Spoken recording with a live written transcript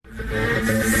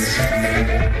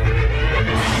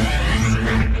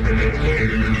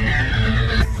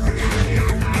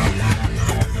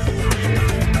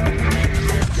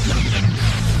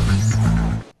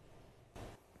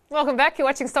welcome back. You're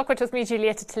watching Stockwatch with me,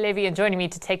 Julietta Televi, and joining me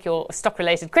to take your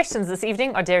stock-related questions this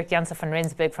evening are Derek Janse van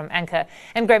Rensburg from Anchor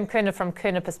and Graham Kerner from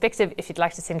Kerner Perspective. If you'd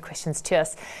like to send questions to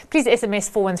us, please SMS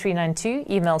 41392,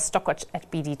 email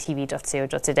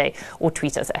stockwatch@bdtv.co.za, or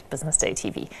tweet us at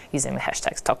BusinessDayTV using the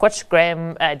hashtag Stockwatch.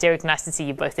 Graham, Derek, nice to see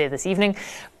you both there this evening.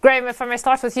 Graham, if I may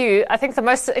start with you, I think the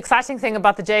most exciting thing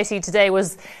about the JSE today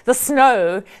was the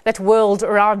snow that whirled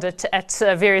around it at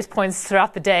various points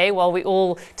throughout the day while we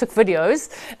all took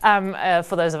videos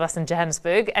for those of us in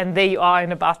Johannesburg, and there you are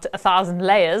in about 1,000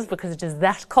 layers because it is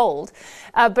that cold.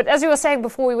 But as you were saying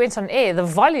before we went on air, the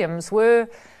volumes were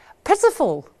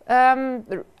pitiful.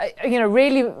 Really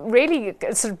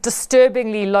sort of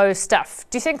disturbingly low stuff.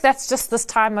 Do you think that's just this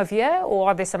time of year, or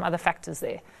are there some other factors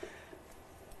there?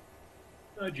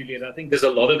 No, Juliet, I think there's a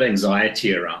lot of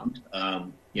anxiety around. I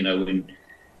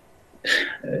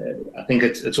think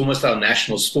it's almost our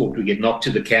national sport. We get knocked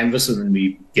to the canvas and then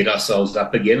we get ourselves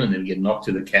up again, and then we get knocked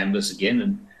to the canvas again.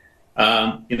 And,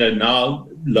 now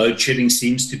load shedding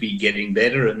seems to be getting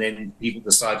better, and then people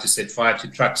decide to set fire to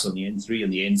trucks on the N3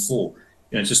 and the N4,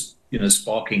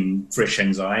 sparking fresh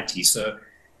anxiety. So,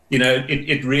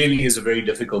 it really is a very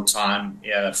difficult time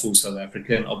for South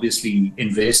Africa. And obviously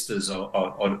investors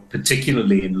are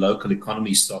particularly in local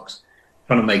economy stocks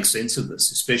trying to make sense of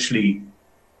this, especially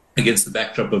against the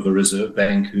backdrop of a Reserve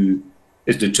Bank who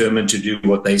is determined to do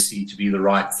what they see to be the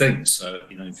right thing. So,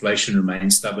 inflation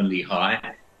remains stubbornly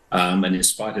high. And in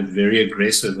spite of very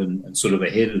aggressive and sort of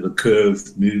ahead of the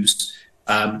curve moves,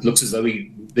 it looks as though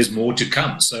there's more to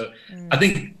come. So I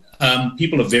think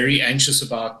people are very anxious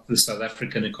about the South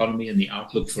African economy and the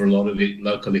outlook for a lot of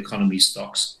local economy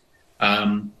stocks.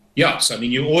 So,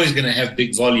 you're always going to have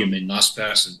big volume in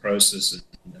Naspers and Prosus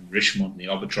and Richemont, and the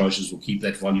arbitrages will keep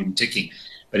that volume ticking.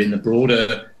 But in the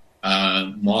broader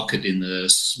market, in the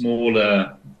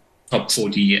smaller top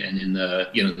 40 and in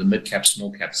the mid-cap,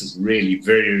 small caps, there's really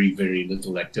very, very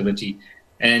little activity.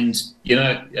 And,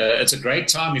 it's a great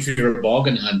time if you're a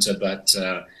bargain hunter, but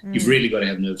you've really got to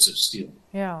have nerves of steel.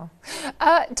 Yeah.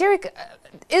 Derek,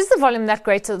 is the volume that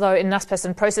great, though, in Naspers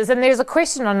and Prosus? And there's a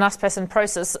question on Naspers and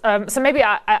Prosus. So maybe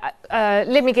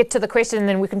let me get to the question, and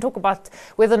then we can talk about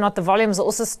whether or not the volumes are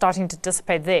also starting to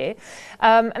dissipate there.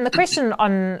 And the question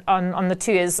on the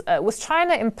two is, with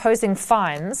China imposing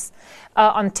fines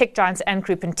on tech giants Ant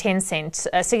Group and Tencent,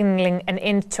 signaling an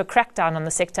end to a crackdown on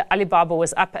the sector, Alibaba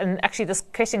was up. And actually, this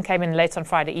question came in late on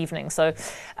Friday evening. So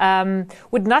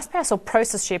would Naspers or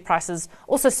Prosus share prices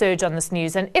also surge on this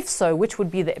news? And if so, which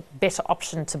would be the better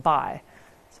option to buy?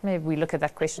 So maybe we look at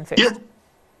that question first.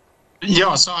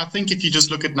 Yeah, so I think if you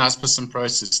just look at Naspers and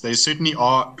Prosus, they certainly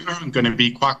are going to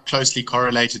be quite closely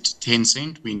correlated to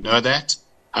Tencent. We know that.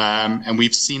 And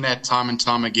we've seen that time and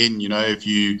time again. If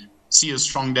you see a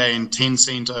strong day in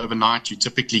Tencent overnight, you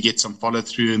typically get some follow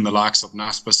through in the likes of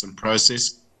Naspers and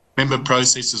Prosus. Remember,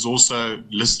 Prosus is also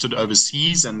listed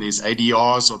overseas, and there's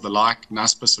ADRs of the like,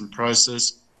 Naspers and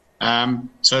Prosus.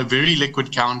 So very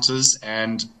liquid counters,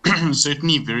 and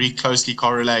certainly very closely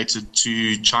correlated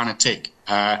to China tech.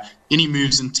 Any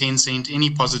moves in Tencent, any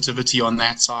positivity on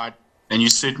that side, and you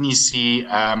certainly see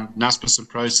Naspers and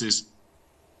Prosus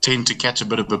tend to catch a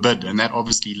bit of a bid, and that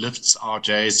obviously lifts our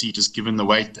JSE just given the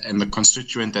weight and the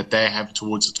constituent that they have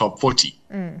towards the top 40.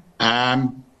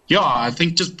 I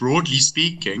think just broadly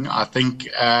speaking, I think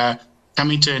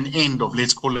coming to an end of,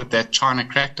 let's call it, that China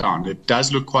crackdown, it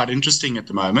does look quite interesting at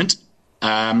the moment.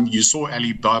 You saw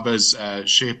Alibaba's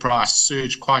share price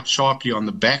surge quite sharply on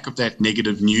the back of that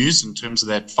negative news in terms of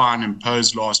that fine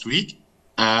imposed last week.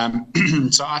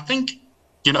 So I think,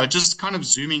 just kind of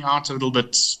zooming out a little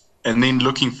bit and then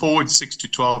looking forward 6 to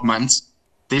 12 months,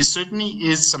 there certainly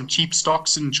is some cheap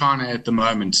stocks in China at the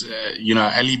moment.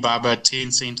 Alibaba,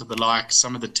 Tencent, or the like,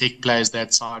 some of the tech players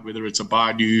that side, whether it's a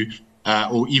Baidu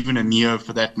or even a Neo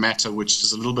for that matter, which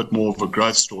is a little bit more of a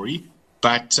growth story.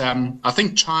 But I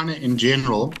think China in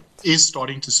general is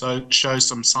starting to show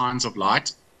some signs of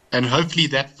light. And hopefully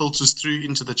that filters through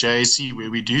into the JSE,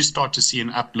 where we do start to see an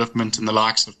upliftment in the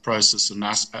likes of Prosus and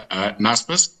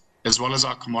Naspers, as well as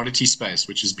our commodity space,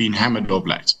 which has been hammered of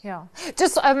late. Yeah.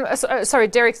 Just, sorry,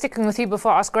 Derek, sticking with you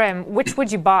before I ask Graham, which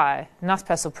would you buy,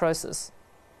 Naspers or Prosus,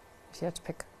 if you had to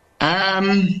pick?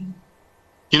 I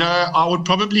would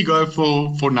probably go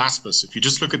for Naspers if you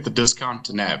just look at the discount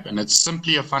to NAV, and it's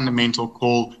simply a fundamental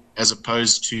call as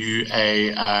opposed to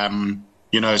a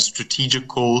strategic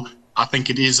call. I think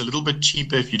it is a little bit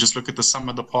cheaper if you just look at the sum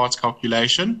of the parts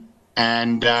calculation.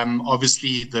 And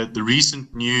obviously the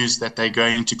recent news that they're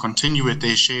going to continue with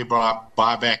their share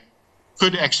buyback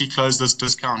could actually close this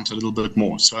discount a little bit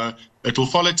more. So it will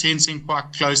follow Tencent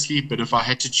quite closely, but if I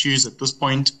had to choose at this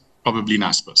point, probably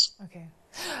Naspers. Okay.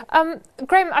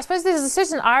 Graham, I suppose there's a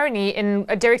certain irony in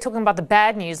Derek talking about the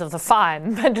bad news of the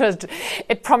fine, but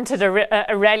it prompted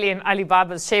a rally in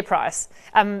Alibaba's share price.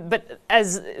 But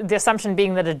as the assumption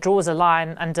being that it draws a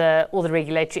line under all the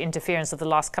regulatory interference of the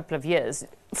last couple of years.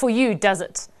 For you, does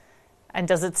it? And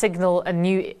does it signal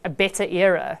a better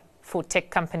era for tech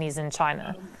companies in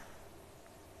China?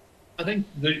 I think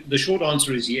the short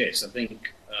answer is yes. I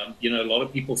think, a lot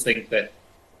of people think that,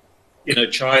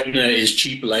 China is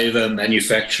cheap labor,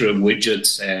 manufacturer of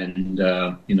widgets, and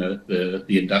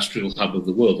the industrial hub of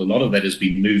the world. A lot of that has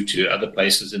been moved to other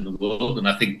places in the world, and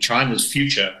I think China's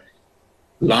future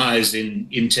lies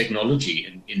in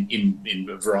technology, in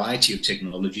a variety of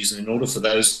technologies. And in order for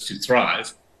those to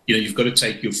thrive, you've got to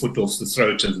take your foot off the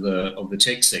throat of the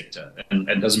tech sector, and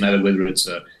it doesn't matter whether it's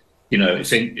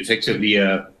effectively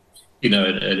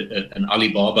an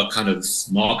Alibaba kind of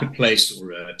marketplace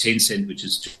or a Tencent, which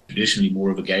is traditionally more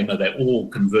of a gamer. They're all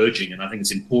converging, and I think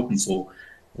it's important for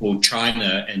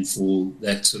China and for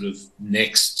that sort of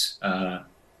next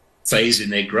phase in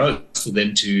their growth for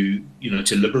them to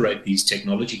liberate these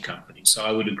technology companies. So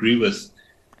I would agree with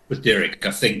Derek.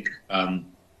 I think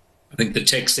the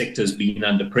tech sector has been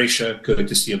under pressure,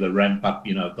 courtesy of the ramp up,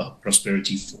 the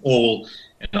prosperity for all,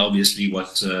 and obviously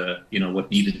what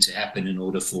needed to happen in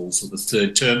order for the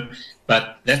third term.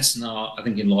 But that's now, I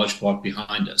think, in large part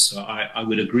behind us. So I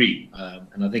would agree.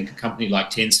 And I think a company like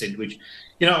Tencent, which,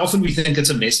 often we think it's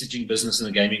a messaging business and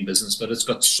a gaming business, but it's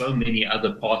got so many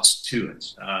other parts to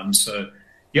it. I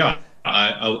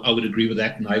would agree with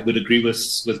that. And I would agree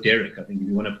with Derek. I think if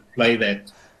you want to play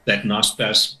that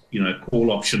Naspers,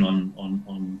 call option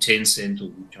on Tencent or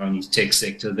the Chinese tech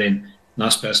sector, then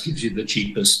Naspers gives you the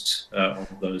cheapest of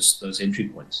those entry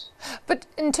points. But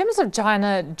in terms of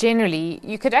China generally,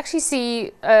 you could actually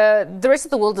see the rest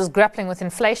of the world is grappling with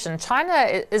inflation.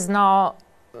 China is now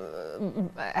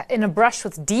in a brush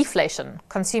with deflation,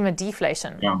 consumer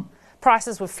deflation. Yeah.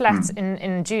 Prices were flat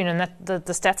in June, and the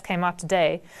stats came out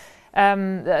today.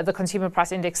 The consumer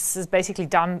price index is basically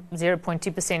down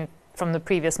 0.2% from the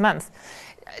previous month.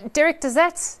 Derek, is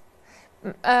that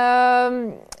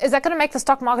going to make the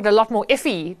stock market a lot more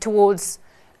iffy towards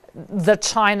the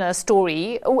China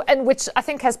story, and which I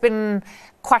think has been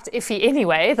quite iffy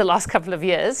anyway the last couple of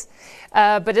years?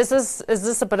 But is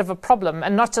this a bit of a problem,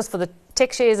 and not just for the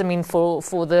tech shares? I mean, for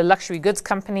the luxury goods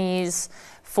companies,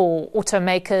 for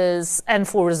automakers, and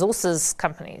for resources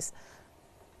companies.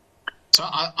 So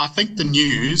I think the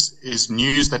news is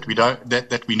news that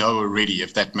we know already,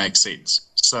 if that makes sense.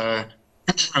 So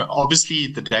obviously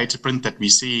the data print that we're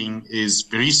seeing is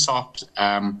very soft,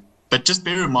 but just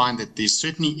bear in mind that there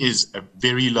certainly is a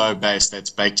very low base that's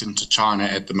baked into China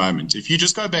at the moment. If you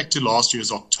just go back to last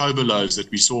year's October lows that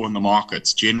we saw in the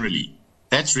markets generally,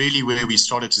 that's really where we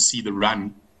started to see the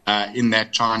run in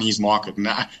that Chinese market.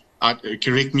 And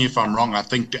correct me if I'm wrong, I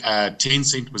think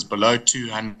Tencent was below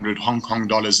 200 Hong Kong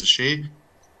dollars a share.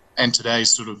 And today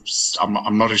sort of,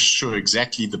 I'm not sure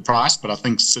exactly the price, but I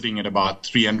think sitting at about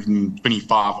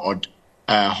 325 odd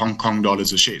Hong Kong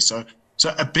dollars a share. So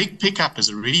a big pickup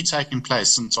has already taken place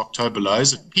since October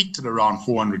lows. It peaked at around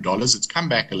 $400. It's come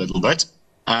back a little bit.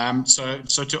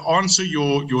 So to answer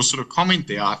your sort of comment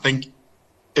there, I think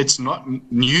it's not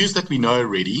news that we know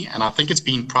already, and I think it's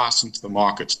been priced into the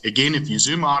market. Again, if you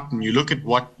zoom out and you look at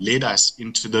what led us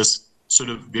into this sort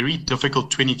of very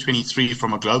difficult 2023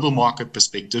 from a global market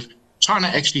perspective, China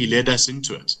actually led us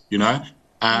into it.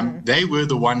 They were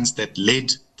the ones that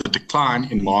led the decline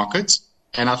in markets,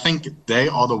 and I think they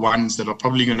are the ones that are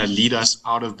probably going to lead us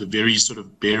out of the very sort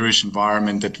of bearish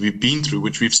environment that we've been through,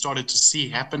 which we've started to see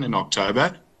happen in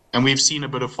October. And we've seen a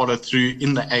bit of follow through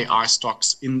in the AI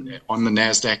stocks on the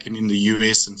NASDAQ and in the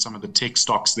US and some of the tech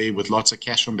stocks there with lots of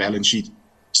cash on balance sheet.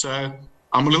 So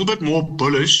I'm a little bit more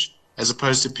bullish as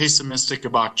opposed to pessimistic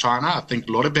about China. I think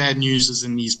a lot of bad news is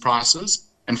in these prices.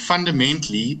 And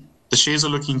fundamentally, the shares are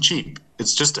looking cheap.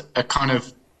 It's just a kind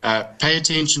of pay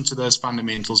attention to those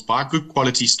fundamentals, buy good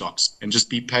quality stocks, and just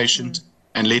be patient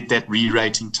and let that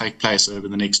re-rating take place over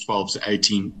the next 12 to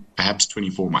 18, perhaps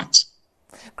 24 months.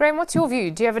 Graham, what's your view?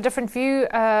 Do you have a different view?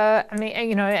 I mean,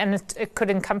 and it could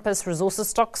encompass resources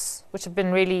stocks, which have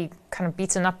been really kind of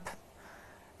beaten up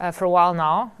for a while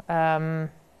now.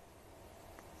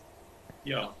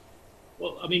 Yeah.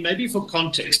 Well, I mean, maybe for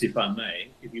context, if I may,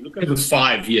 if you look over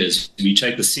 5 years, if you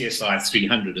take the CSI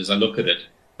 300 as I look at it,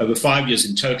 over 5 years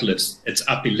in total, it's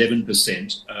up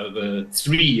 11%. Over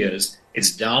 3 years,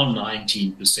 it's down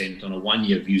 19%. On a 1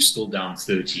 year view, still down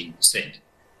 13%.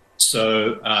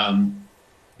 So,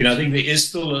 I think there is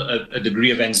still a degree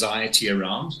of anxiety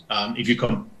around. If you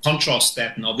contrast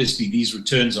that, and obviously these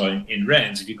returns are in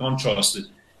rands, if you contrast it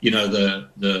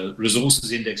the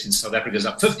resources index in South Africa is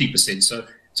up 50%.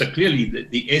 So clearly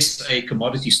the SA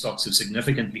commodity stocks have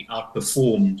significantly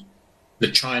outperformed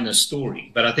the China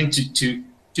story. But I think to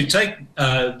take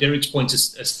Derek's point a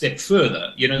step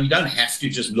further, you don't have to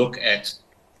just look at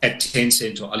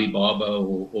Tencent or Alibaba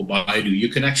or Baidu. You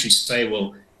can actually say,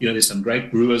 well, there's some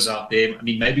great brewers out there. I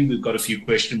mean, maybe we've got a few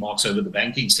question marks over the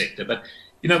banking sector, but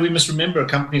we must remember a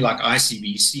company like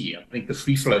ICBC. I think the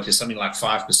free float is something like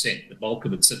 5%. The bulk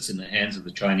of it sits in the hands of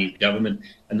the Chinese government,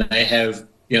 and they have,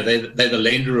 they're the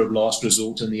lender of last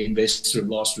resort and the investor of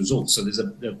last resort. So there's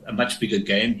a much bigger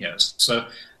game here. So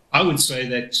I would say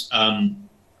that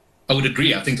I would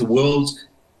agree. I think the world,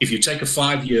 if you take a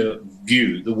 5-year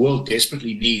view, the world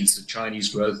desperately needs the Chinese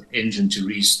growth engine to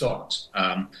restart.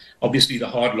 Obviously, the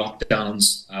hard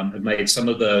lockdowns have made some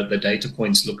of the data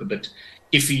points look a bit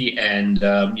iffy, and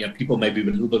people may be a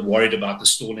little bit worried about the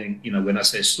stalling. When I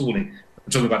say stalling,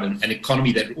 I'm talking about an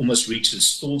economy that almost reaches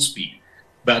stall speed.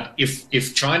 But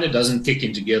if China doesn't kick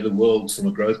into gear, the world from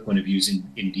a growth point of view is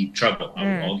in deep trouble. I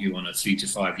would argue on a 3 to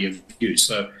 5 year view.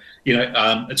 So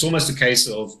it's almost a case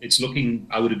of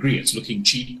I would agree, it's looking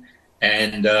cheap,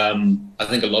 and I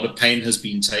think a lot of pain has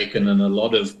been taken, and a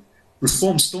lot of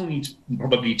reforms still need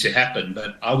probably to happen.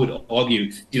 But I would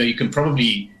argue, you can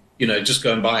probably just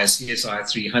go and buy a CSI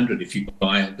 300 if you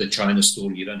buy the China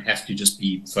story. You don't have to just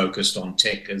be focused on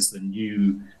tech as the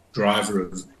new driver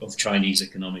of Chinese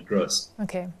economic growth.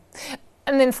 Okay.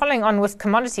 And then following on with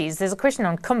commodities, there's a question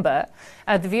on Kumba.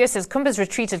 The viewer says Kumba's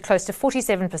retreated close to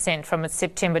 47% from its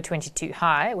September 22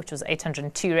 high, which was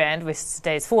 802 Rand, versus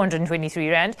today's 423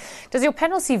 Rand. Does your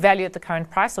panel see value at the current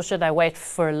price, or should I wait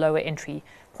for a lower entry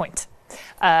point?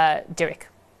 Derek,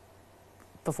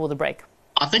 before the break.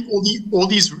 I think all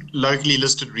these locally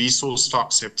listed resource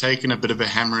stocks have taken a bit of a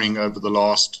hammering over the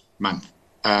last month.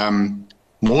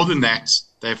 More than that,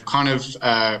 they've kind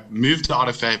of moved out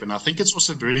of favor. And I think it's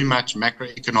also very much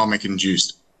macroeconomic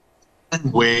induced,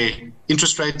 where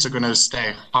interest rates are going to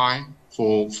stay high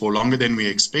for longer than we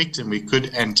expect. And we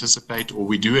could anticipate, or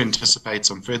we do anticipate,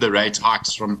 some further rate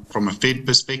hikes from a Fed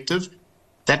perspective.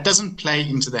 That doesn't play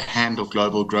into the hand of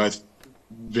global growth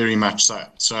very much so.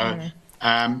 So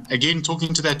again,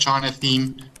 talking to that China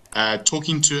theme,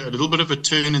 talking to a little bit of a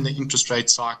turn in the interest rate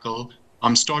cycle,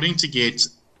 I'm starting to get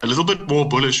a little bit more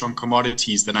bullish on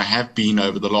commodities than I have been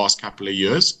over the last couple of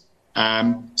years.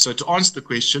 So to answer the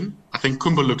question, I think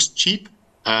Kumba looks cheap.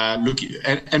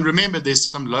 And remember, there's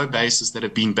some low bases that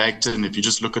have been baked in. If you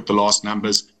just look at the last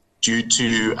numbers, due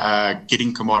to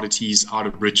getting commodities out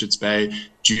of Richards Bay,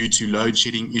 due to load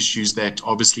shedding issues that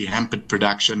obviously hampered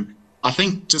production. I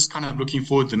think just kind of looking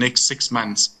forward the next 6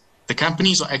 months, the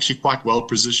companies are actually quite well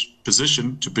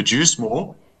positioned to produce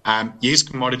more. Yes,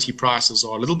 commodity prices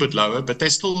are a little bit lower, but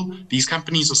these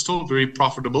companies are still very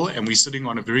profitable, and we're sitting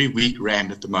on a very weak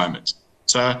rand at the moment.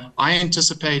 So I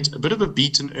anticipate a bit of a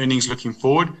beat in earnings looking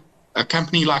forward. A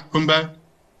company like Kumba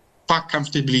quite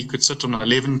comfortably could sit on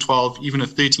 11, 12, even a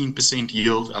 13%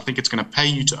 yield. I think it's going to pay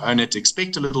you to own it.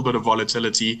 Expect a little bit of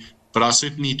volatility, but I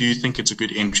certainly do think it's a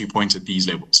good entry point at these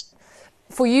levels.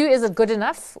 For you, is it good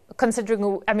enough,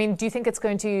 considering, I mean, do you think it's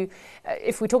going to,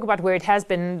 if we talk about where it has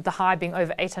been, the high being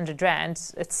over 800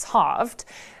 Rand, it's halved.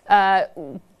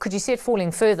 Could you see it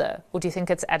falling further, or do you think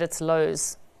it's at its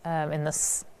lows in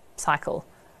this cycle?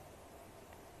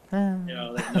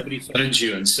 Nobody phones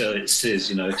you and so it says,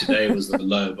 today was the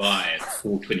low buy at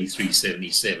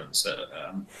 423.77. So,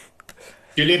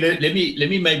 Julia, let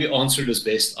me maybe answer it as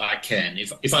best I can.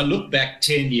 If I look back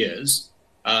 10 years,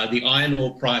 the iron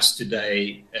ore price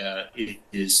today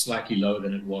is slightly lower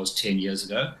than it was 10 years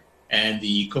ago, and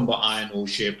the Kumba iron ore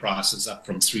share price is up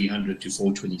from 300 to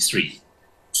 423.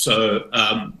 So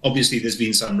obviously there's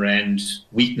been some rand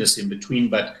weakness in between,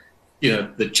 but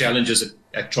the challenges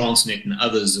at Transnet and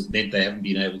others have meant they haven't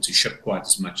been able to ship quite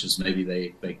as much as maybe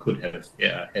they could have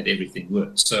had everything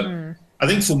worked. So I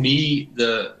think for me,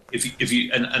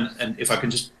 if I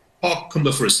can just park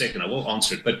Kumba for a second, I will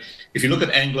answer it. But if you look at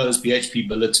Anglo's, BHP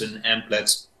Billiton,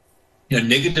 Amplat's,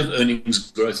 negative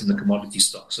earnings growth in the commodity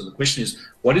stock. So the question is,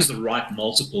 what is the right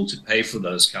multiple to pay for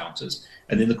those counters?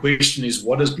 And then the question is,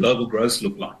 what does global growth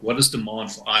look like? What does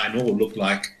demand for iron ore look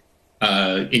like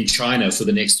in China for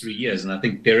the next 3 years? And I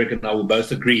think Derek and I will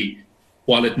both agree,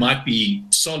 while it might be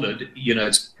solid,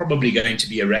 it's probably going to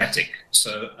be erratic.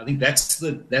 So I think that's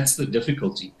the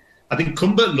difficulty. I think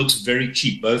Kumba looks very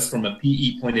cheap, both from a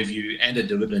PE point of view and a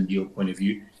dividend yield point of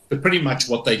view. But pretty much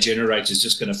what they generate is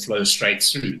just going to flow straight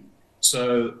through.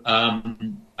 So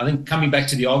I think coming back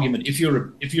to the argument, if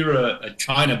you're a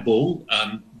China bull,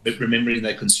 but remembering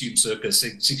they consume circa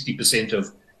 60%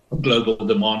 of global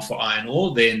demand for iron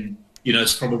ore, then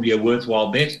it's probably a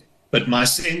worthwhile bet. But my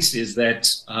sense is that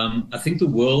I think the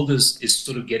world is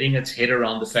sort of getting its head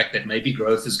around the fact that maybe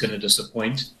growth is going to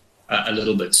disappoint a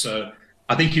little bit. So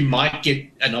I think you might get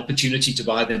an opportunity to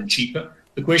buy them cheaper.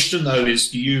 The question, though, is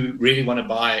do you really want to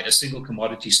buy a single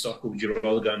commodity stock, or would you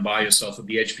rather go and buy yourself a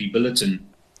BHP Billiton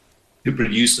who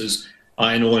produces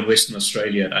iron ore in Western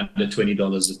Australia at under $20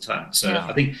 a ton? So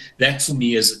I think that for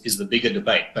me is the bigger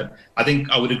debate. But I think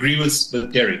I would agree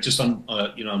with Derek just on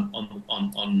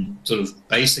on sort of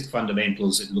basic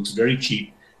fundamentals. It looks very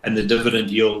cheap, and the dividend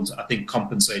yield I think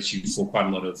compensates you for quite a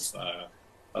lot of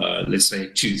let's say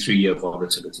 2-3 year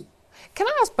volatility. Can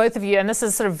I ask both of you, and this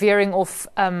is sort of veering off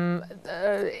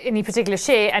any particular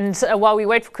share, and while we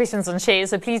wait for questions on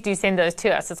shares, so please do send those to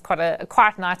us. It's quite a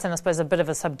quiet night and I suppose a bit of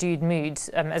a subdued mood,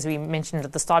 as we mentioned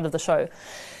at the start of the show.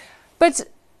 But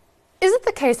is it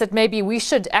the case that maybe we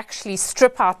should actually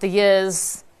strip out the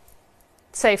years,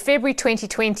 say February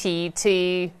 2020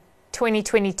 to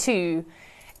 2022,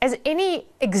 as any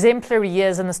exemplary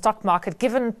years in the stock market,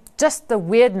 given just the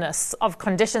weirdness of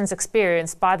conditions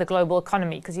experienced by the global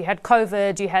economy? Because you had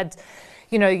COVID, you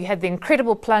had the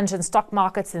incredible plunge in stock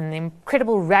markets and the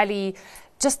incredible rally,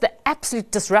 just the absolute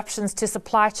disruptions to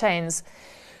supply chains.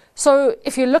 So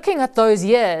if you're looking at those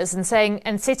years and saying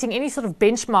and setting any sort of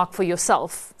benchmark for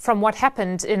yourself from what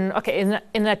happened in a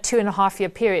 2.5 year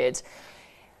period,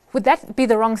 would that be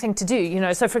the wrong thing to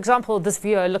do? So for example, this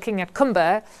viewer looking at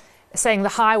Kumba, saying the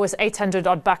high was 800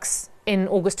 odd bucks in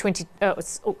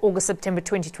September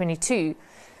 2022.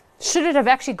 Should it have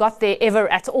actually got there ever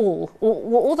at all? Or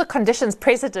were all the conditions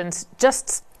precedent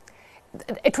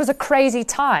it was a crazy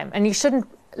time, and you shouldn't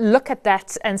look at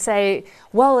that and say,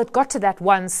 well, it got to that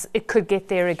once, it could get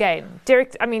there again.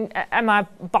 Derek, I mean, am I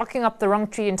barking up the wrong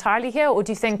tree entirely here, or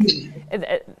do you think,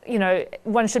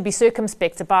 one should be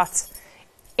circumspect about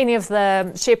any of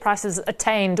the share prices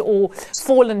attained or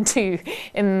fallen to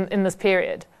in this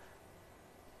period?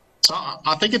 So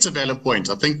I think it's a valid point.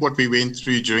 I think what we went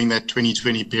through during that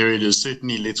 2020 period is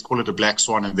certainly, let's call it a black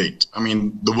swan event. I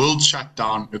mean, the world shut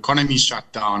down, economies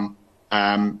shut down,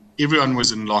 everyone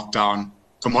was in lockdown,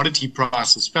 commodity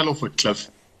prices fell off a cliff,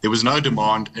 there was no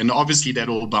demand, and obviously that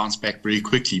all bounced back very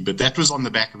quickly. But that was on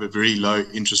the back of a very low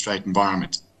interest rate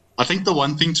environment. I think the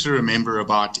one thing to remember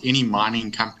about any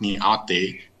mining company out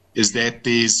there is that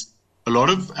there's a lot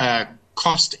of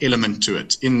cost element to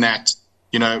it, in that,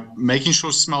 making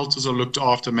sure smelters are looked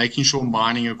after, making sure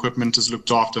mining equipment is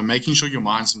looked after, making sure your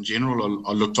mines in general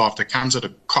are looked after comes at a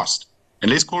cost. And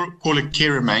let's call it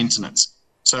care and maintenance.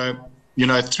 So,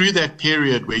 through that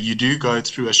period where you do go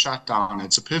through a shutdown,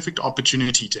 it's a perfect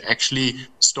opportunity to actually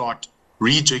start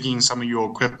rejigging some of your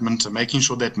equipment and making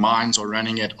sure that mines are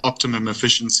running at optimum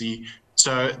efficiency.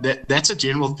 So that's a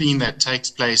general theme that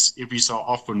takes place every so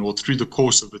often or through the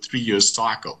course of a 3-year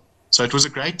cycle. So it was a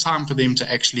great time for them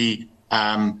to actually,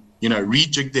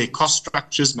 rejig their cost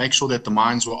structures, make sure that the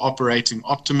mines were operating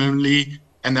optimally.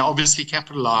 And they obviously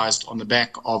capitalized on the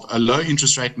back of a low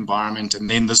interest rate environment and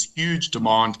then this huge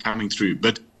demand coming through.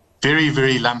 But very,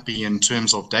 very lumpy in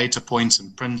terms of data points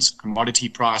and prints, commodity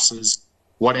prices,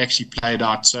 what actually played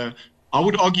out. So I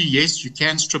would argue, yes, you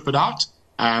can strip it out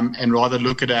and rather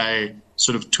look at a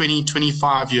sort of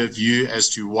 20-25 year view as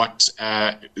to what,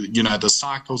 the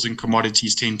cycles in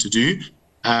commodities tend to do.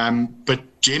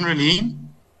 But generally,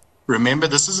 remember,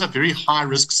 this is a very high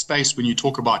risk space when you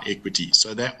talk about equity.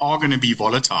 So they are going to be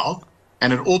volatile,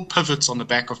 and it all pivots on the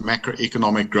back of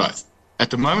macroeconomic growth. At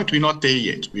the moment, we're not there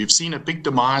yet. We've seen a big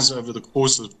demise over the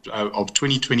course of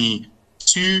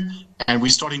 2022, and we're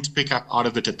starting to pick up out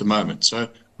of it at the moment. So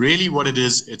really what it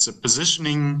is, it's a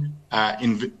positioning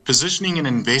and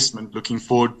investment looking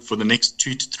forward for the next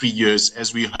 2 to 3 years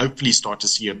as we hopefully start to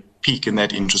see a peak in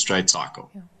that interest rate cycle.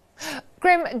 Yeah.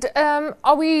 Graham,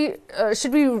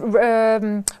 should we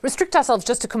restrict ourselves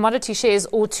just to commodity shares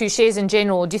or to shares in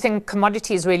general? Do you think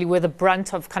commodities really were the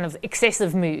brunt of kind of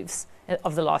excessive moves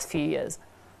of the last few years,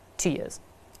 2 years?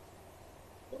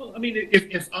 Well, I mean,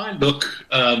 if I look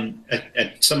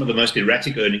at some of the most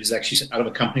erratic earnings actually out of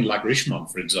a company like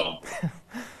Richemont, for example.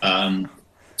 I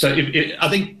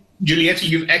think, Julieta,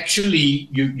 you've actually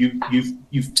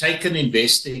you've taken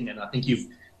investing, and I think you've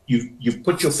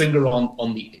put your finger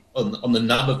on the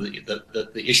nub of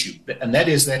the issue, and that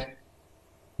is that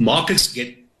markets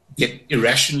get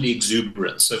irrationally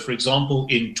exuberant. So, for example,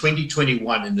 in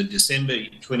 2021, in the December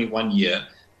 21 year,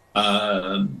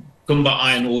 Kumba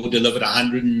Iron Ore delivered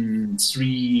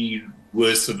 103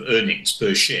 worth of earnings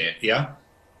per share. Yeah,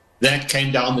 that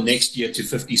came down the next year to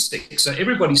 56. So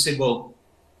everybody said, well,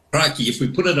 crikey, if we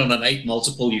put it on an 8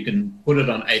 multiple, you can put it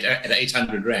on at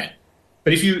 800 rand.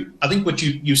 But I think what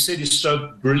you said is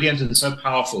so brilliant and so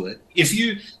powerful. That if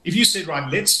you said,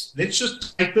 right, let's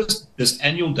just take this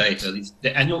annual data,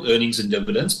 the annual earnings and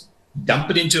dividends, dump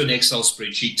it into an Excel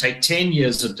spreadsheet, take 10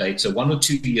 years of data, 1 or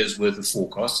 2 years worth of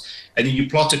forecasts, and then you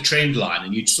plot a trend line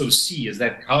and you sort of see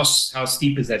how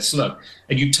steep is that slope.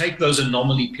 And you take those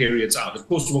anomaly periods out. Of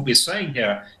course, what we're saying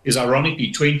here is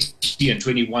ironically 20 and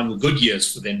 21 were good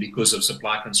years for them because of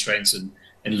supply constraints and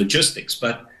logistics.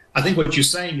 But I think what you're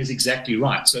saying is exactly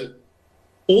right. So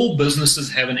all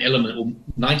businesses have an element, or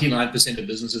 99% of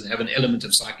businesses have an element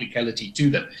of cyclicality to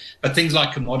them. But things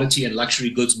like commodity and luxury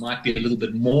goods might be a little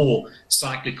bit more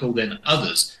cyclical than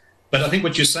others. But I think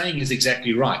what you're saying is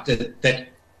exactly right, that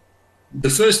the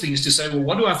first thing is to say, well,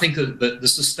 what do I think the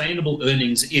sustainable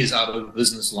earnings is out of a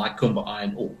business like Kumba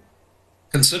Iron Ore?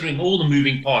 Considering all the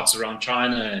moving parts around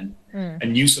China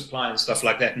and new supply and stuff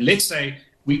like that. And let's say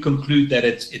we conclude that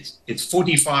it's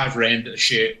 45 Rand a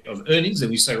share of earnings,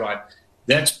 and we say, right,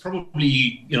 that's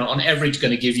probably, on average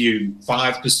going to give you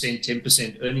 5%,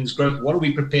 10% earnings growth. What are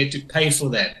we prepared to pay for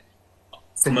that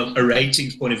from a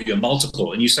ratings point of view, a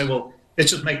multiple? And you say, well, let's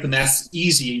just make the maths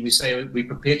easy. We say we're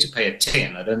prepared to pay a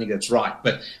 10. I don't think that's right.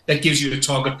 But that gives you a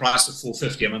target price of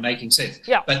 450. Am I making sense?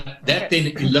 Yeah. But that then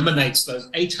eliminates those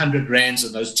 800 Rands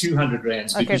and those 200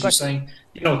 Rands because you're saying,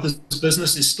 this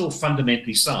business is still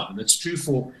fundamentally sound. And it's true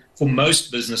for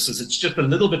most businesses. It's just a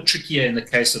little bit trickier in the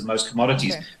case of most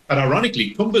commodities. Okay. But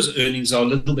ironically, Kumba's earnings are a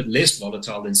little bit less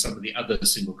volatile than some of the other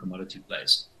single commodity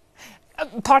players.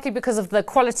 Partly because of the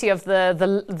quality of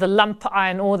the lump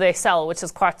iron ore they sell, which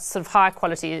is quite sort of high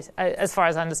quality as far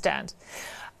as I understand.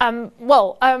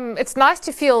 It's nice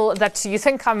to feel that you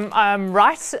think I'm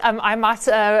right. I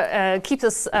might keep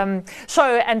this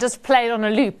show and just play it on a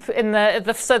loop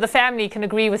so the family can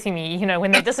agree with me,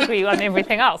 when they disagree on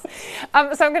everything else.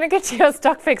 So I'm going to get to your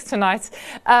stock picks tonight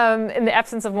in the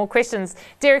absence of more questions.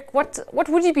 Derek, what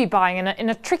would you be buying in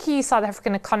a tricky South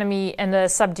African economy and a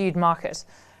subdued market?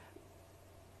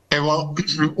 Okay, well,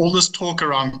 all this talk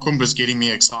around Kumba is getting me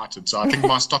excited. So I think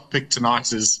my stock pick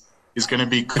tonight is going to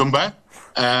be Kumba.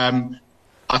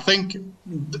 I think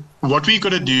what we got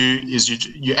to do is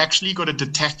you actually got to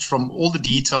detach from all the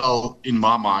detail in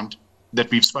my mind that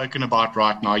we've spoken about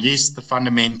right now. Yes, the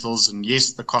fundamentals and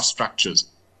yes, the cost structures.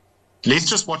 Let's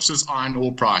just watch this iron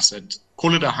ore price at,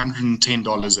 call it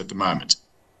 $110 at the moment.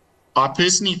 I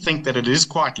personally think that it is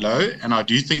quite low, and I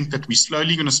do think that we're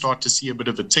slowly going to start to see a bit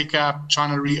of a tick up,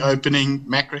 China reopening,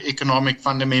 macroeconomic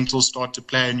fundamentals start to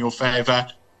play in your favor.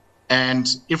 And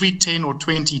every $10 or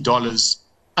 $20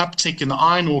 uptick in the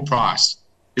iron ore price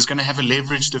is going to have a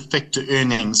leveraged effect to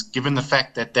earnings, given the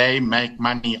fact that they make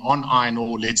money on iron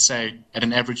ore, let's say, at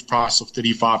an average price of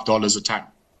 $35 a ton.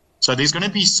 So there's going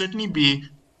to certainly be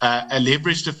a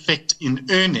leveraged effect in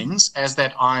earnings as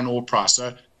that iron ore price.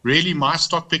 So really, my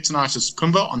stock pick tonight is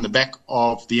Kumba on the back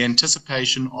of the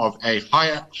anticipation of a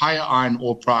higher iron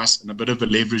ore price and a bit of a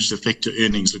leveraged effect to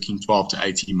earnings looking 12 to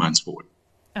 18 months forward.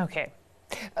 Okay.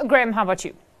 Graham, how about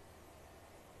you?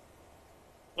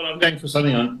 Well, I'm going for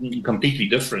something completely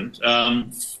different,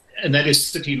 and that is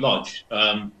City Lodge.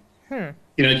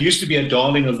 It used to be a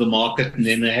darling of the market, and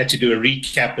then they had to do a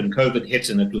recap, and COVID hit,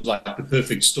 and it was like the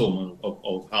perfect storm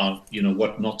of how,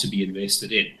 what not to be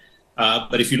invested in.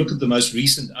 But if you look at the most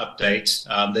recent update,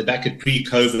 they're back at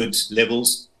pre-COVID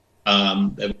levels.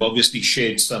 They've obviously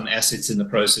shared some assets in the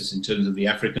process in terms of the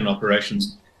African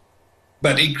operations.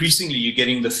 But increasingly, you're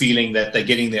getting the feeling that they're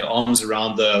getting their arms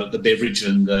around the beverage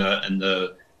and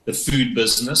the food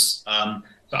business.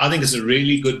 So I think it's a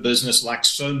really good business, like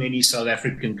so many South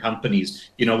African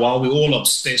companies. While we're all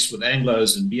obsessed with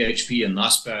Anglos and BHP and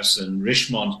Naspers and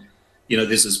Richemont,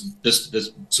 there's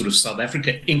this sort of South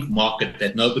Africa Inc. market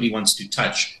that nobody wants to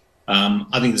touch.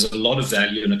 I think there's a lot of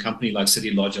value in a company like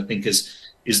City Lodge. I think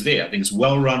is there. I think it's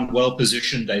well run, well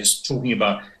positioned. They're talking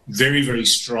about very, very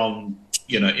strong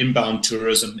inbound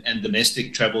tourism and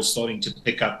domestic travel starting to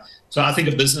pick up. So I think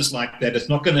a business like that, it's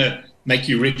not going to make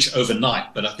you rich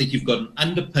overnight, but I think you've got an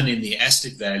underpin in the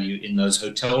asset value in those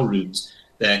hotel rooms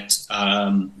that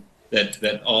are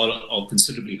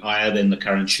considerably higher than the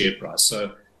current share price.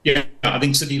 So yeah, I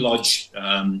think City Lodge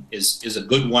is a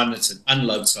good one. It's an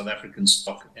unloved South African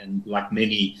stock, and like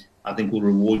many, I think will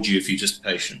reward you if you're just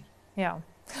patient. Yeah.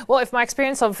 Well, if my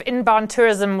experience of inbound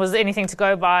tourism was anything to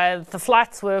go by, the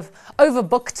flights were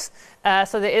overbooked.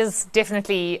 So there is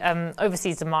definitely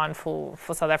overseas demand for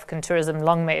South African tourism.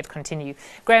 Long may it continue.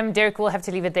 Graham, Derek, we'll have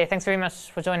to leave it there. Thanks very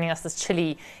much for joining us this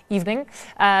chilly evening.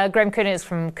 Graham Kerner is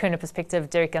from Kerner Perspective.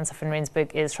 Derek Gunsov van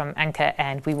Rensburg is from Anchor.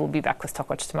 And we will be back with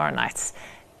Stockwatch tomorrow night.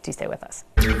 Do stay with us.